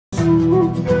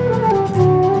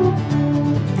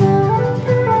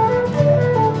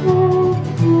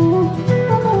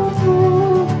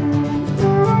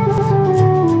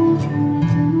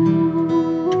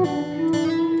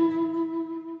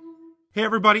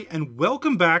everybody, and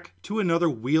welcome back to another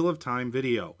Wheel of Time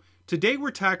video. Today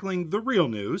we're tackling the real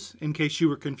news, in case you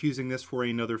were confusing this for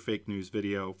another fake news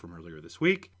video from earlier this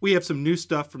week. We have some new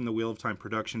stuff from the Wheel of Time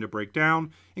production to break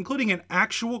down, including an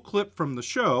actual clip from the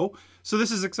show, so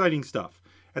this is exciting stuff.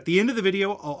 At the end of the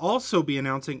video, I'll also be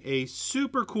announcing a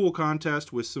super cool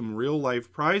contest with some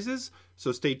real-life prizes,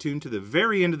 so stay tuned to the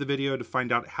very end of the video to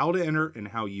find out how to enter and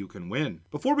how you can win.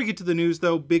 Before we get to the news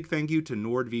though, big thank you to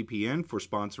NordVPN for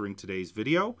sponsoring today's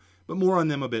video, but more on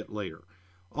them a bit later.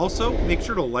 Also, make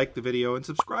sure to like the video and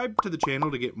subscribe to the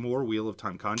channel to get more Wheel of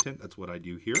Time content. That's what I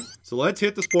do here. So let's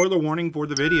hit the spoiler warning for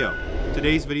the video.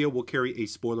 Today's video will carry a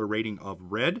spoiler rating of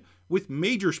red, with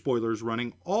major spoilers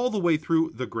running all the way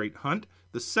through The Great Hunt,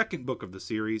 the second book of the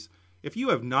series. If you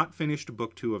have not finished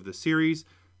book 2 of the series,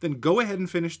 then go ahead and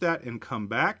finish that and come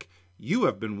back. You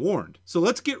have been warned. So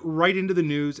let's get right into the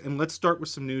news, and let's start with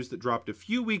some news that dropped a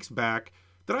few weeks back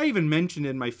that I even mentioned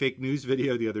in my fake news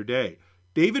video the other day.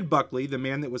 David Buckley, the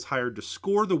man that was hired to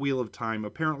score the Wheel of Time,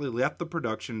 apparently left the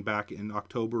production back in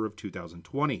October of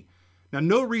 2020. Now,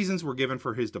 no reasons were given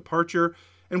for his departure,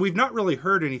 and we've not really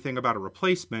heard anything about a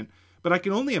replacement, but I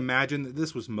can only imagine that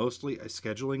this was mostly a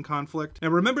scheduling conflict. Now,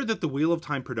 remember that the Wheel of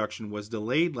Time production was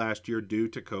delayed last year due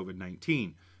to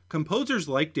COVID-19. Composers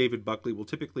like David Buckley will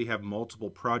typically have multiple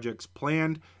projects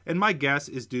planned, and my guess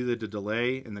is due to the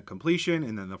delay in the completion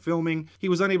and then the filming, he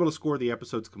was unable to score the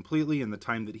episodes completely in the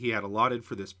time that he had allotted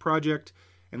for this project,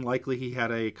 and likely he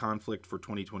had a conflict for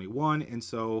 2021, and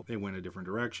so they went a different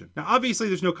direction. Now, obviously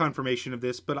there's no confirmation of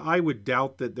this, but I would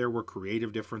doubt that there were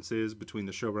creative differences between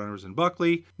the showrunners and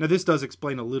Buckley. Now, this does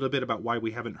explain a little bit about why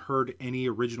we haven't heard any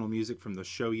original music from the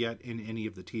show yet in any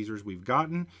of the teasers we've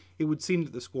gotten. It would seem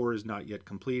that the score is not yet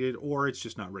completed, or it's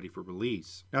just not ready for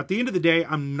release. Now, at the end of the day,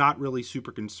 I'm not really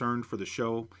super concerned for the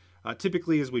show.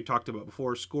 Typically, as we talked about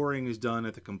before, scoring is done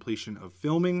at the completion of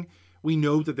filming. We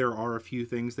know that there are a few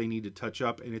things they need to touch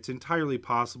up, and it's entirely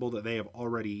possible that they have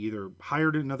already either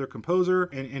hired another composer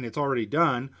and it's already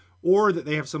done, or that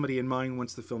they have somebody in mind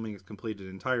once the filming is completed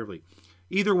entirely.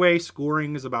 Either way,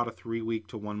 scoring is about a 3-week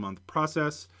to 1-month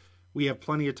process. We have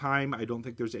plenty of time. I don't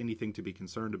think there's anything to be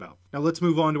concerned about. Now let's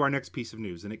move on to our next piece of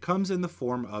news, and it comes in the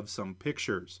form of some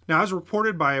pictures. Now, as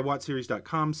reported by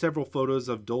WhatSeries.com, several photos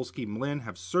of Dolsky Mlyn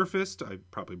have surfaced. I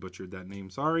probably butchered that name,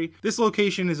 sorry. This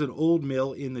location is an old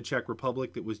mill in the Czech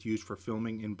Republic that was used for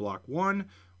filming in Block 1,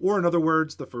 or in other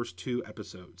words, the first 2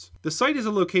 episodes. The site is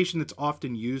a location that's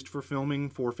often used for filming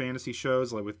for fantasy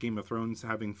shows, like with Game of Thrones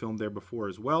having filmed there before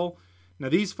as well. Now,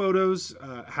 these photos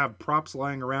have props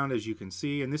lying around, as you can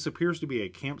see, and this appears to be a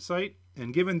campsite.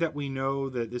 And given that we know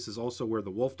that this is also where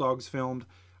the wolf dogs filmed,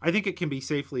 I think it can be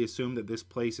safely assumed that this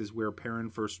place is where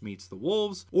Perrin first meets the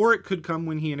wolves, or it could come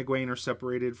when he and Egwene are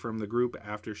separated from the group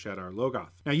after Shadar Logoth.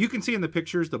 Now, you can see in the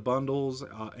pictures the bundles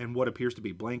and what appears to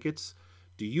be blankets.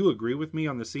 Do you agree with me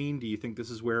on the scene? Do you think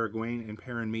this is where Egwene and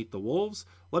Perrin meet the wolves?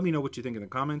 Let me know what you think in the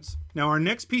comments. Now, our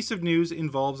next piece of news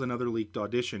involves another leaked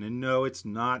audition. And no, it's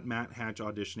not Matt Hatch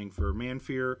auditioning for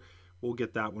Manfear. We'll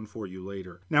get that one for you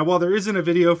later. Now, while there isn't a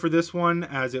video for this one,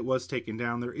 as it was taken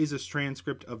down, there is a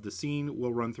transcript of the scene.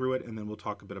 We'll run through it and then we'll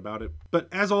talk a bit about it. But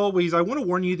as always, I want to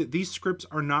warn you that these scripts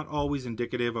are not always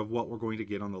indicative of what we're going to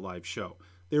get on the live show.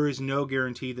 There is no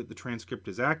guarantee that the transcript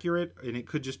is accurate, and it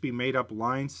could just be made up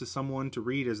lines to someone to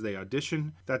read as they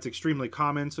audition. That's extremely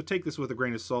common, so take this with a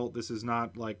grain of salt. This is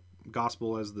not like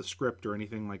gospel as the script or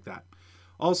anything like that.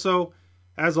 Also,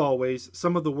 as always,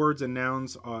 some of the words and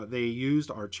nouns they used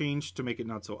are changed to make it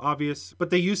not so obvious, but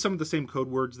they use some of the same code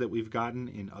words that we've gotten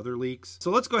in other leaks.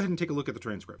 So let's go ahead and take a look at the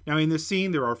transcript. Now, in this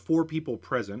scene, there are 4 people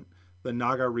present: the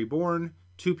Naga Reborn,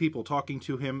 2 people talking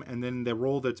to him, and then the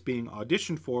role that's being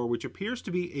auditioned for, which appears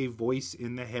to be a voice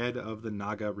in the head of the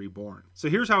Naga Reborn. So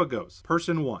here's how it goes.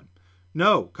 Person 1,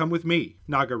 no, come with me.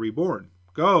 Naga Reborn,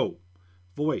 go.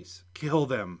 Voice, kill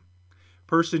them.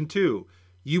 Person 2,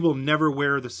 you will never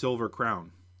wear the silver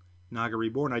crown. Naga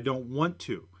Reborn, I don't want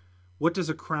to. What does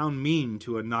a crown mean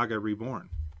to a Naga Reborn?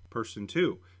 Person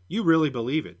 2, you really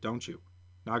believe it, don't you?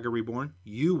 Naga Reborn,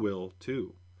 you will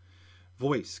too.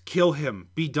 Voice, kill him,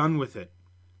 be done with it.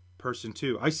 Person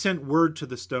 2, I sent word to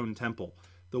the stone temple.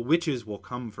 The witches will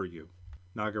come for you.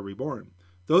 Naga Reborn,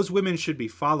 those women should be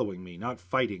following me, not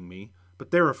fighting me, but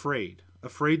they're afraid.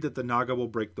 Afraid that the Naga will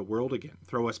break the world again,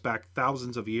 throw us back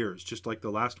thousands of years, just like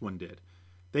the last one did.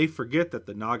 They forget that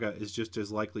the Naga is just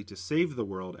as likely to save the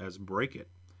world as break it.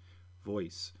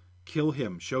 Voice, kill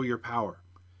him, show your power.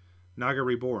 Naga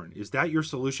Reborn, is that your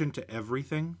solution to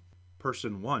everything?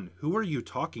 Person 1, who are you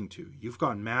talking to? You've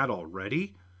gone mad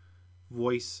already?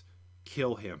 Voice,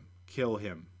 kill him, kill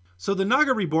him. So the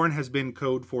Naga Reborn has been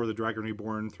code for the Dragon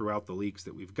Reborn throughout the leaks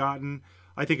that we've gotten.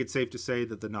 I think it's safe to say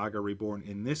that the Naga reborn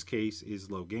in this case is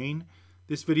Logain.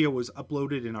 This video was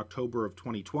uploaded in October of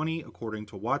 2020, according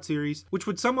to Watt Series, which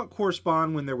would somewhat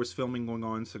correspond when there was filming going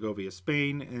on in Segovia,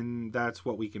 Spain, and that's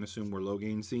what we can assume were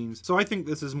Logain scenes. So I think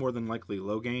this is more than likely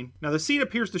Logain. Now, the scene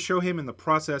appears to show him in the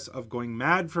process of going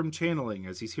mad from channeling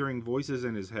as he's hearing voices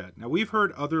in his head. Now, we've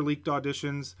heard other leaked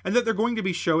auditions, and that they're going to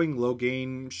be showing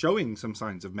Logain showing some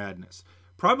signs of madness,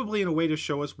 probably in a way to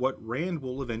show us what Rand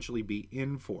will eventually be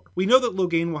in for. We know that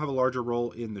Logain will have a larger role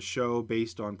in the show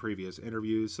based on previous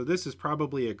interviews, so this is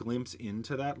probably a glimpse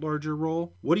into that larger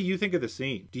role. What do you think of the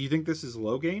scene? Do you think this is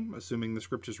Logain, assuming the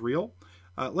script is real?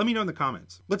 Let me know in the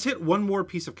comments. Let's hit one more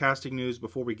piece of casting news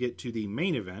before we get to the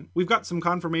main event. We've got some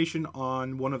confirmation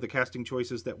on one of the casting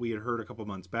choices that we had heard a couple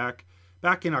months back.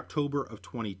 Back in October of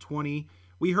 2020,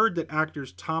 we heard that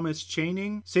actors Thomas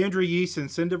Channing, Sandra Yee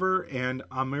Sensendiver, and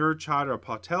Amir Chadha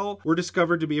Patel were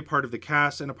discovered to be a part of the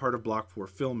cast and a part of Block 4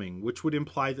 filming, which would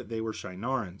imply that they were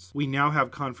Shienarans. We now have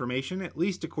confirmation, at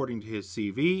least according to his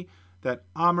CV, that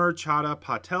Amir Chadha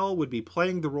Patel would be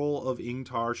playing the role of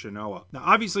Ingtar Shanoa. Now,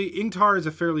 obviously, Ingtar is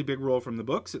a fairly big role from the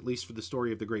books, at least for the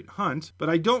story of The Great Hunt,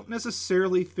 but I don't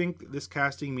necessarily think that this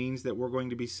casting means that we're going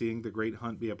to be seeing The Great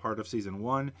Hunt be a part of Season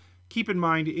 1. Keep in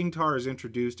mind, Ingtar is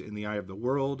introduced in The Eye of the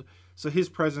World, so his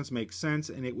presence makes sense,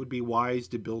 and it would be wise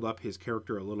to build up his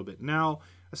character a little bit now,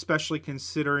 especially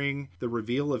considering the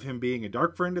reveal of him being a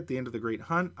Dark Friend at the end of The Great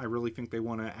Hunt. I really think they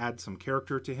want to add some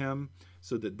character to him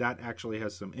so that that actually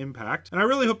has some impact. And I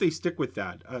really hope they stick with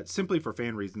that, simply for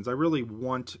fan reasons. I really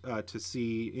want to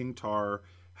see Ingtar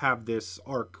have this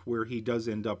arc where he does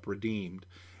end up redeemed.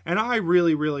 And I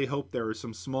really, really hope there are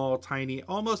some small, tiny,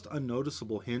 almost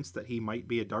unnoticeable hints that he might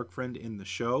be a Dark Friend in the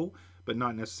show, but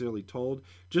not necessarily told,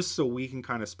 just so we can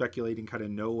kind of speculate and kind of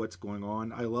know what's going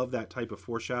on. I love that type of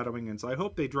foreshadowing, and so I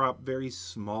hope they drop very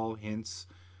small hints,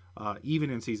 even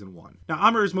in Season 1. Now,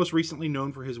 Amir is most recently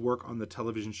known for his work on the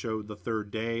television show The Third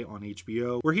Day on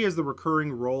HBO, where he has the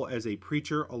recurring role as a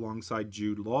preacher alongside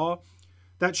Jude Law.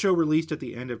 That show released at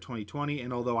the end of 2020,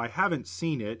 and although I haven't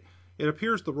seen it, it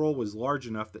appears the role was large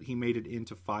enough that he made it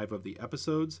into 5 of the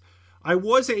episodes. I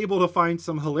was able to find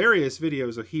some hilarious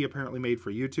videos that he apparently made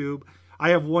for YouTube. I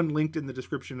have one linked in the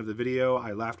description of the video.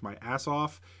 I laughed my ass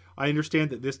off. I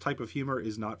understand that this type of humor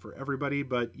is not for everybody,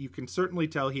 but you can certainly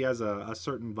tell he has a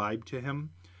certain vibe to him.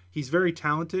 He's very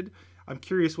talented. I'm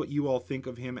curious what you all think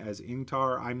of him as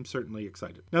Ingtar. I'm certainly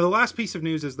excited. Now, the last piece of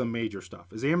news is the major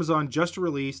stuff, as Amazon just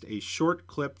released a short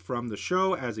clip from the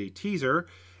show as a teaser,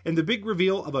 and the big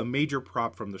reveal of a major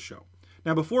prop from the show.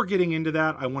 Now, before getting into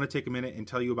that, I want to take a minute and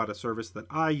tell you about a service that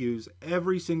I use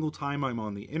every single time I'm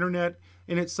on the internet,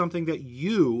 and it's something that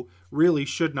you really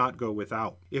should not go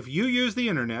without. If you use the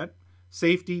internet,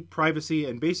 safety, privacy,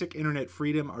 and basic internet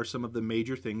freedom are some of the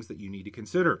major things that you need to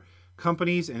consider.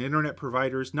 Companies and internet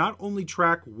providers not only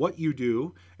track what you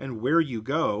do and where you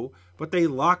go, but they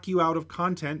lock you out of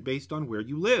content based on where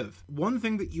you live. One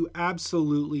thing that you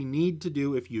absolutely need to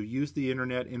do if you use the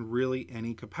internet in really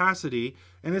any capacity,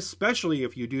 and especially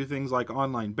if you do things like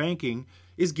online banking,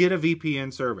 is get a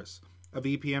VPN service. A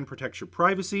VPN protects your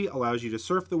privacy, allows you to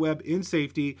surf the web in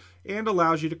safety, and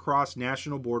allows you to cross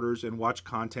national borders and watch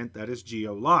content that is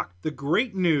geo-locked. The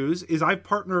great news is I've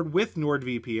partnered with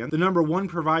NordVPN, the #1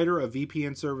 provider of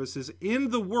VPN services in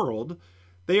the world.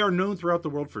 They are known throughout the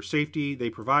world for safety. They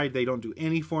don't do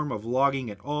any form of logging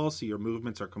at all, so your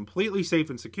movements are completely safe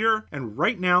and secure. And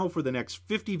right now, for the next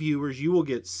 50 viewers, you will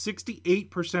get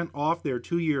 68% off their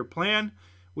 2-year plan,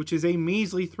 which is a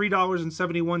measly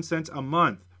 $3.71 a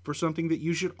month. For something that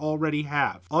you should already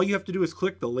have. All you have to do is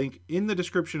click the link in the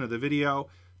description of the video.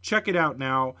 Check it out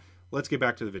now. Let's get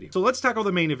back to the video. So let's tackle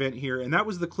the main event here, and that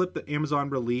was the clip that Amazon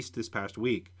released this past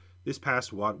week. This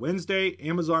past Wednesday,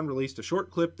 Amazon released a short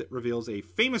clip that reveals a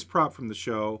famous prop from the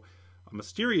show, a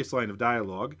mysterious line of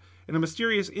dialogue, and a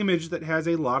mysterious image that has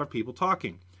a lot of people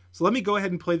talking. So let me go ahead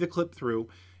and play the clip through.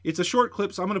 It's a short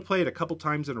clip, so I'm going to play it a couple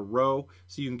times in a row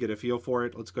so you can get a feel for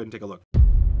it. Let's go ahead and take a look.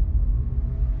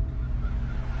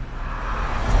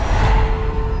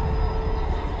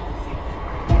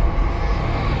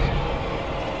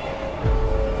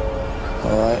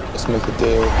 Alright, let's make a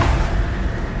deal.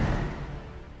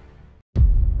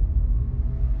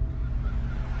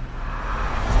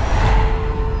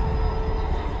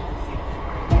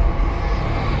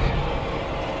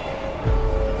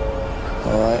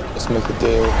 Alright, let's make a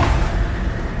deal.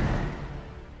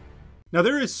 Now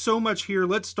there is so much here.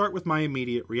 Let's start with my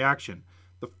immediate reaction.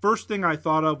 The first thing I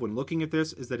thought of when looking at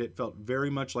this is that it felt very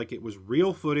much like it was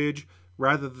real footage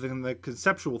rather than the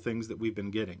conceptual things that we've been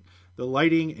getting. The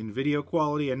lighting and video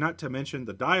quality, and not to mention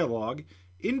the dialogue,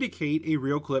 indicate a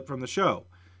real clip from the show.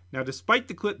 Now, despite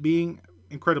the clip being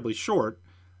incredibly short,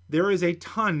 there is a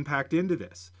ton packed into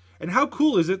this. And how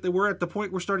cool is it that we're at the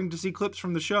point we're starting to see clips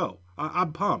from the show?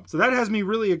 I'm pumped. So that has me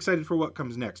really excited for what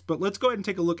comes next. But let's go ahead and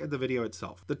take a look at the video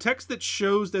itself. The text that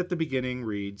shows at the beginning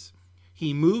reads,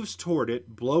 "He moves toward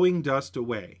it, blowing dust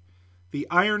away. The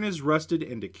iron is rusted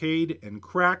and decayed and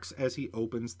cracks as he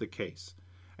opens the case.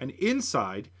 And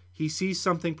inside, he sees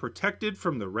something protected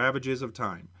from the ravages of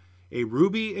time. A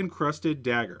ruby-encrusted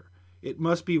dagger. It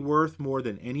must be worth more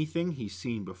than anything he's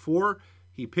seen before.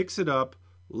 He picks it up,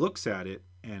 looks at it,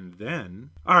 and then..."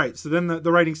 All right, so then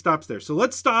the writing stops there. So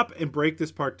let's stop and break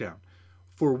this part down.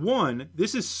 For one,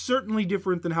 this is certainly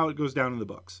different than how it goes down in the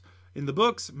books. In the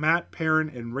books, Matt, Perrin,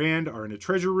 and Rand are in a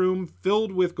treasure room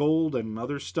filled with gold and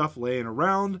other stuff laying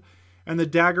around, and the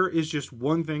dagger is just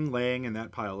one thing laying in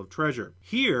that pile of treasure.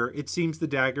 Here, it seems the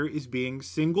dagger is being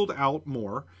singled out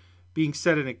more, being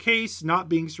set in a case, not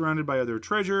being surrounded by other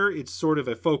treasure. It's sort of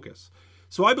a focus.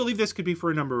 So I believe this could be for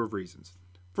a number of reasons.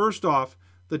 First off,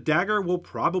 the dagger will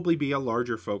probably be a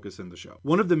larger focus in the show.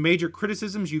 One of the major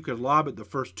criticisms you could lob at the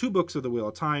first 2 books of The Wheel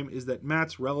of Time is that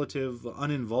Matt's relative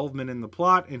uninvolvement in the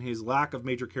plot and his lack of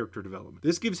major character development.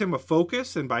 This gives him a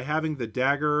focus, and by having the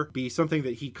dagger be something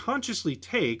that he consciously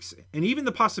takes, and even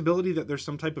the possibility that there's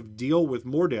some type of deal with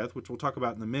Mordeth, which we'll talk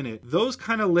about in a minute, those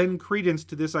kind of lend credence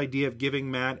to this idea of giving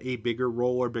Matt a bigger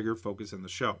role or bigger focus in the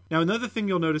show. Now, another thing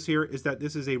you'll notice here is that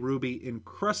this is a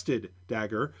ruby-encrusted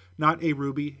dagger, not a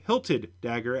ruby-hilted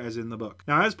dagger as in the book.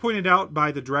 Now, as pointed out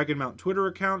by the Dragonmount Twitter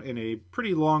account in a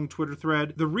pretty long Twitter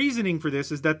thread, the reasoning for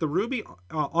this is that the ruby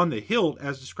on the hilt,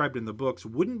 as described in the books,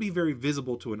 wouldn't be very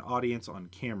visible to an audience on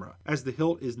camera, as the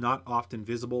hilt is not often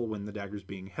visible when the dagger is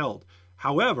being held.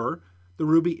 However, the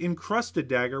ruby-encrusted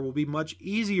dagger will be much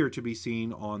easier to be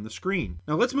seen on the screen.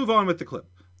 Now, let's move on with the clip.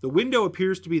 The window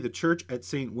appears to be the church at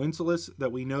St. Wenceslas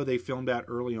that we know they filmed at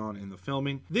early on in the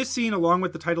filming. This scene, along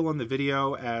with the title on the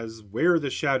video as "Where the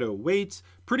Shadow Waits,"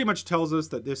 pretty much tells us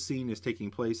that this scene is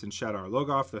taking place in Shadar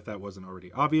Logoth, if that wasn't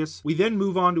already obvious. We then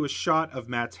move on to a shot of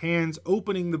Matt's hands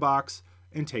opening the box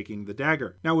and taking the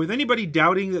dagger. Now, with anybody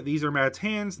doubting that these are Matt's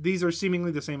hands, these are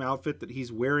seemingly the same outfit that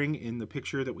he's wearing in the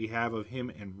picture that we have of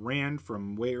him and Rand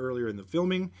from way earlier in the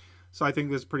filming. So I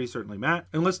think this is pretty certainly Matt.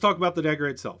 And let's talk about the dagger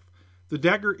itself. The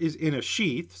dagger is in a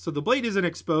sheath, so the blade isn't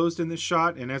exposed in this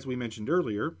shot, and as we mentioned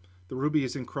earlier, the ruby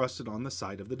is encrusted on the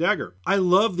side of the dagger. I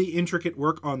love the intricate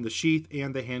work on the sheath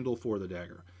and the handle for the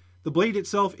dagger. The blade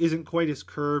itself isn't quite as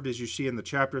curved as you see in the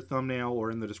chapter thumbnail or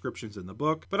in the descriptions in the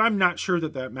book, but I'm not sure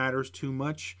that that matters too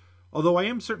much, although I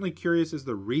am certainly curious as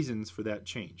the reasons for that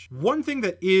change. One thing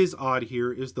that is odd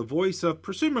here is the voice of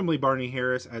presumably Barney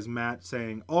Harris as Matt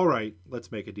saying, "All right,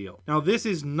 let's make a deal." Now, this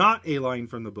is not a line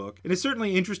from the book, and it's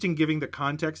certainly interesting given the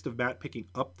context of Matt picking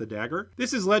up the dagger.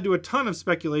 This has led to a ton of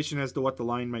speculation as to what the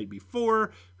line might be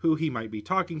for, who he might be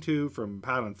talking to, from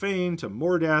Padan Fain to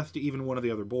Mordeth to even one of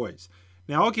the other boys.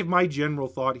 Now, I'll give my general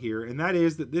thought here, and that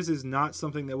is that this is not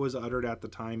something that was uttered at the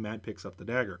time Matt picks up the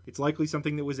dagger. It's likely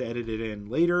something that was edited in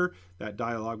later, that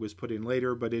dialogue was put in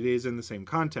later, but it is in the same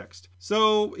context.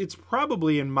 So it's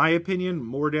probably, in my opinion,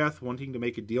 Mordeth wanting to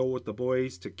make a deal with the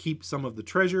boys to keep some of the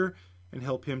treasure and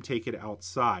help him take it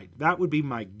outside. That would be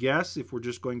my guess if we're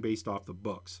just going based off the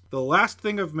books. The last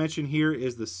thing I've mentioned here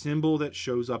is the symbol that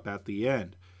shows up at the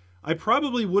end. I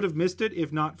probably would have missed it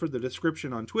if not for the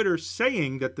description on Twitter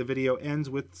saying that the video ends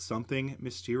with something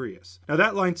mysterious. Now,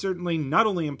 that line certainly not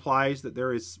only implies that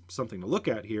there is something to look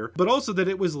at here, but also that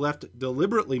it was left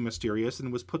deliberately mysterious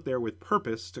and was put there with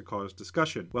purpose to cause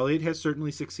discussion. Well, it has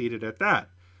certainly succeeded at that.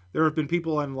 There have been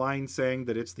people online saying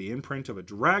that it's the imprint of a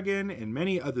dragon and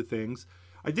many other things.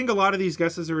 I think a lot of these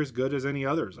guesses are as good as any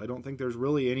others. I don't think there's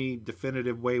really any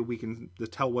definitive way we can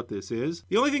tell what this is.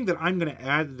 The only thing that I'm going to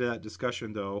add to that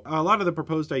discussion, though, a lot of the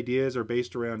proposed ideas are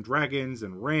based around dragons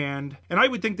and Rand, and I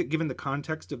would think that given the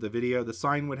context of the video, the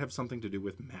sign would have something to do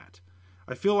with Matt.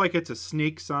 I feel like it's a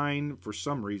snake sign for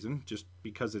some reason, just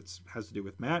because it has to do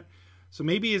with Matt. So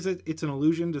maybe it's an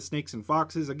allusion to snakes and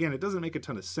foxes. Again, it doesn't make a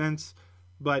ton of sense,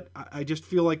 but I just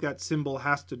feel like that symbol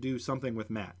has to do something with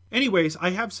Matt. Anyways,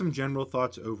 I have some general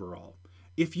thoughts overall.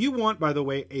 If you want, by the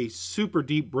way, a super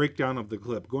deep breakdown of the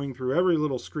clip, going through every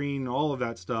little screen, all of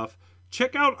that stuff,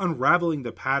 check out Unraveling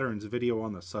the Patterns video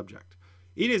on the subject.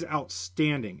 It is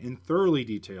outstanding and thoroughly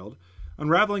detailed.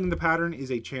 Unraveling the Pattern is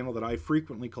a channel that I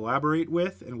frequently collaborate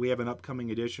with, and we have an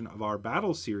upcoming edition of our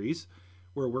battle series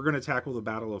where we're going to tackle the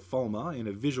Battle of Falma in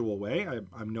a visual way.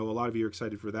 I know a lot of you are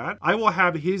excited for that. I will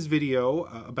have his video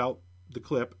about the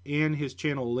clip and his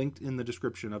channel linked in the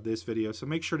description of this video, so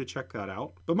make sure to check that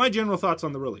out. But my general thoughts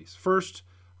on the release. First,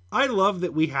 I love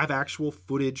that we have actual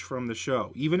footage from the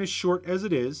show, even as short as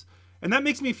it is, and that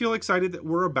makes me feel excited that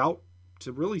we're about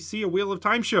to really see a Wheel of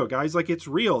Time show, guys. Like, it's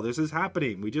real. This is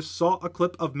happening. We just saw a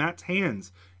clip of Matt's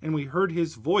hands and we heard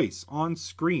his voice on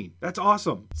screen. That's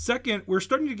awesome. Second, we're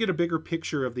starting to get a bigger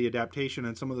picture of the adaptation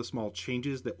and some of the small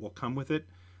changes that will come with it.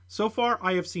 So far,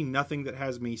 I have seen nothing that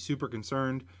has me super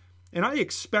concerned, and I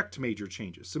expect major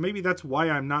changes. So maybe that's why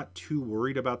I'm not too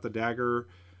worried about the dagger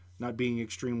not being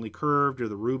extremely curved or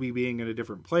the ruby being in a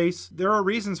different place. There are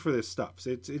reasons for this stuff.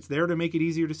 It's there to make it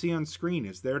easier to see on screen.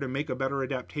 It's there to make a better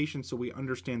adaptation so we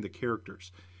understand the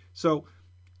characters. So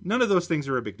none of those things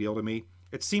are a big deal to me.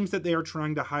 It seems that they are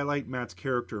trying to highlight Matt's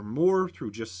character more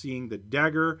through just seeing the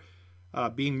dagger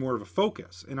being more of a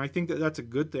focus. And I think that that's a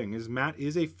good thing, is Matt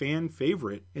is a fan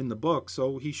favorite in the book,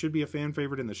 so he should be a fan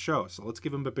favorite in the show. So let's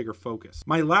give him a bigger focus.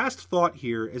 My last thought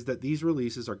here is that these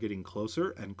releases are getting closer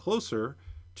and closer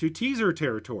to teaser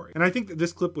territory. And I think that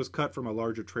this clip was cut from a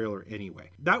larger trailer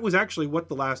anyway. That was actually what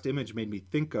the last image made me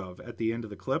think of at the end of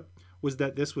the clip, was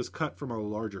that this was cut from a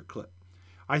larger clip.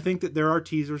 I think that there are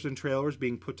teasers and trailers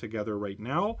being put together right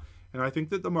now, and I think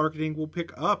that the marketing will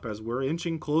pick up as we're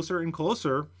inching closer and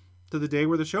closer to the day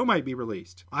where the show might be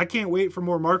released. I can't wait for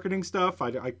more marketing stuff.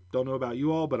 I don't know about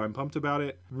you all, but I'm pumped about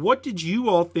it. What did you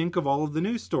all think of all of the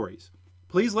news stories?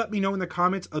 Please let me know in the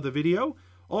comments of the video.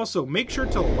 Also, make sure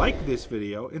to like this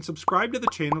video and subscribe to the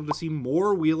channel to see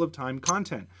more Wheel of Time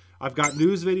content. I've got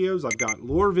news videos, I've got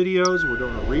lore videos, we're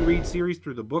doing a reread series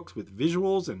through the books with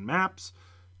visuals and maps.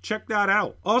 Check that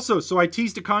out. Also, so I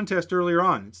teased a contest earlier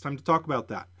on. It's time to talk about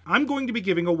that. I'm going to be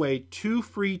giving away 2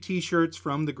 free t-shirts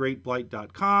from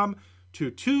thegreatblight.com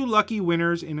to 2 lucky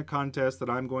winners in a contest that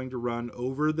I'm going to run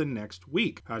over the next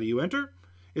week. How do you enter?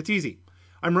 It's easy.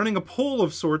 I'm running a poll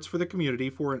of sorts for the community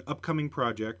for an upcoming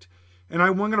project, and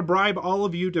I'm going to bribe all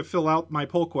of you to fill out my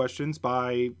poll questions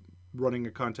by running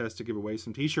a contest to give away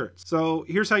some t-shirts. So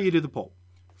here's how you do the poll.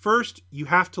 First, you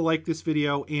have to like this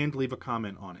video and leave a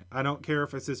comment on it. I don't care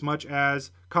if it's as much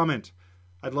as comment.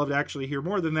 I'd love to actually hear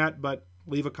more than that, but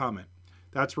leave a comment.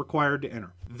 That's required to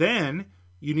enter. Then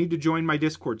you need to join my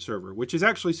Discord server, which is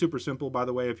actually super simple, by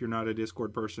the way, if you're not a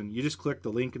Discord person. You just click the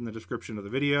link in the description of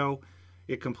the video.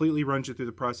 It completely runs you through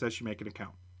the process. You make an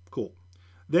account. Cool.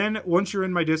 Then, once you're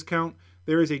in my discount,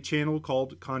 there is a channel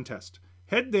called Contest.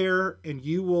 Head there and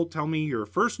you will tell me your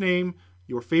first name,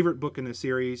 your favorite book in the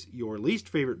series, your least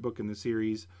favorite book in the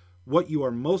series, what you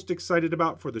are most excited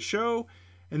about for the show,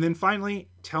 and then finally,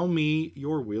 tell me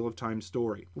your Wheel of Time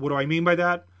story. What do I mean by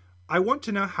that? I want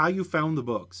to know how you found the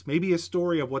books, maybe a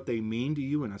story of what they mean to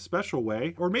you in a special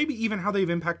way, or maybe even how they've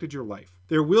impacted your life.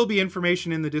 There will be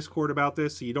information in the Discord about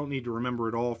this, so you don't need to remember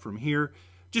it all from here.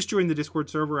 Just join the Discord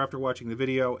server after watching the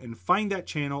video and find that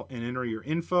channel and enter your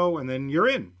info, and then you're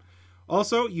in.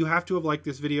 Also, you have to have liked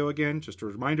this video again, just a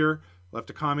reminder, left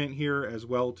a comment here as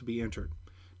well to be entered.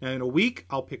 Now in a week,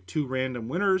 I'll pick 2 random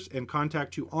winners and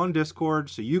contact you on Discord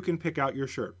so you can pick out your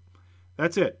shirt.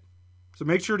 That's it. So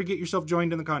make sure to get yourself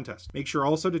joined in the contest. Make sure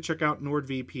also to check out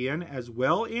NordVPN as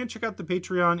well, and check out the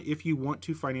Patreon if you want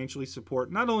to financially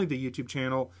support not only the YouTube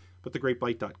channel, but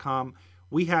thegreatblight.com.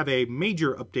 We have a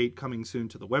major update coming soon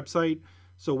to the website,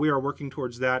 so we are working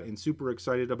towards that and super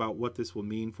excited about what this will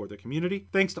mean for the community.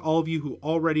 Thanks to all of you who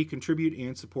already contribute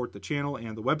and support the channel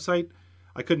and the website.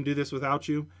 I couldn't do this without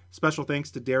you. Special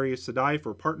thanks to Darius Sadai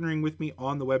for partnering with me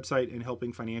on the website and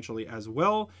helping financially as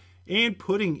well, and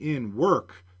putting in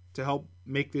work to help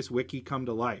make this wiki come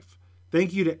to life.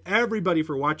 Thank you to everybody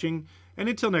for watching, and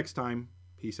until next time,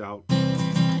 peace out.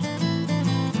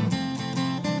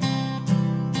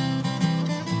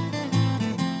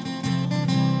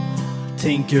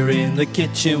 Tinker in the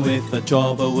kitchen with a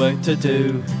job of work to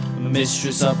do.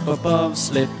 Mistress up above,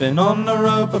 slipping on a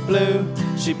rope of blue.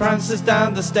 She prances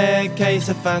down the staircase,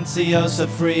 a fancy oh so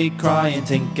free, crying,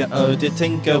 Tinker, oh dear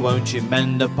Tinker, won't you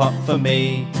mend a pot for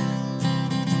me?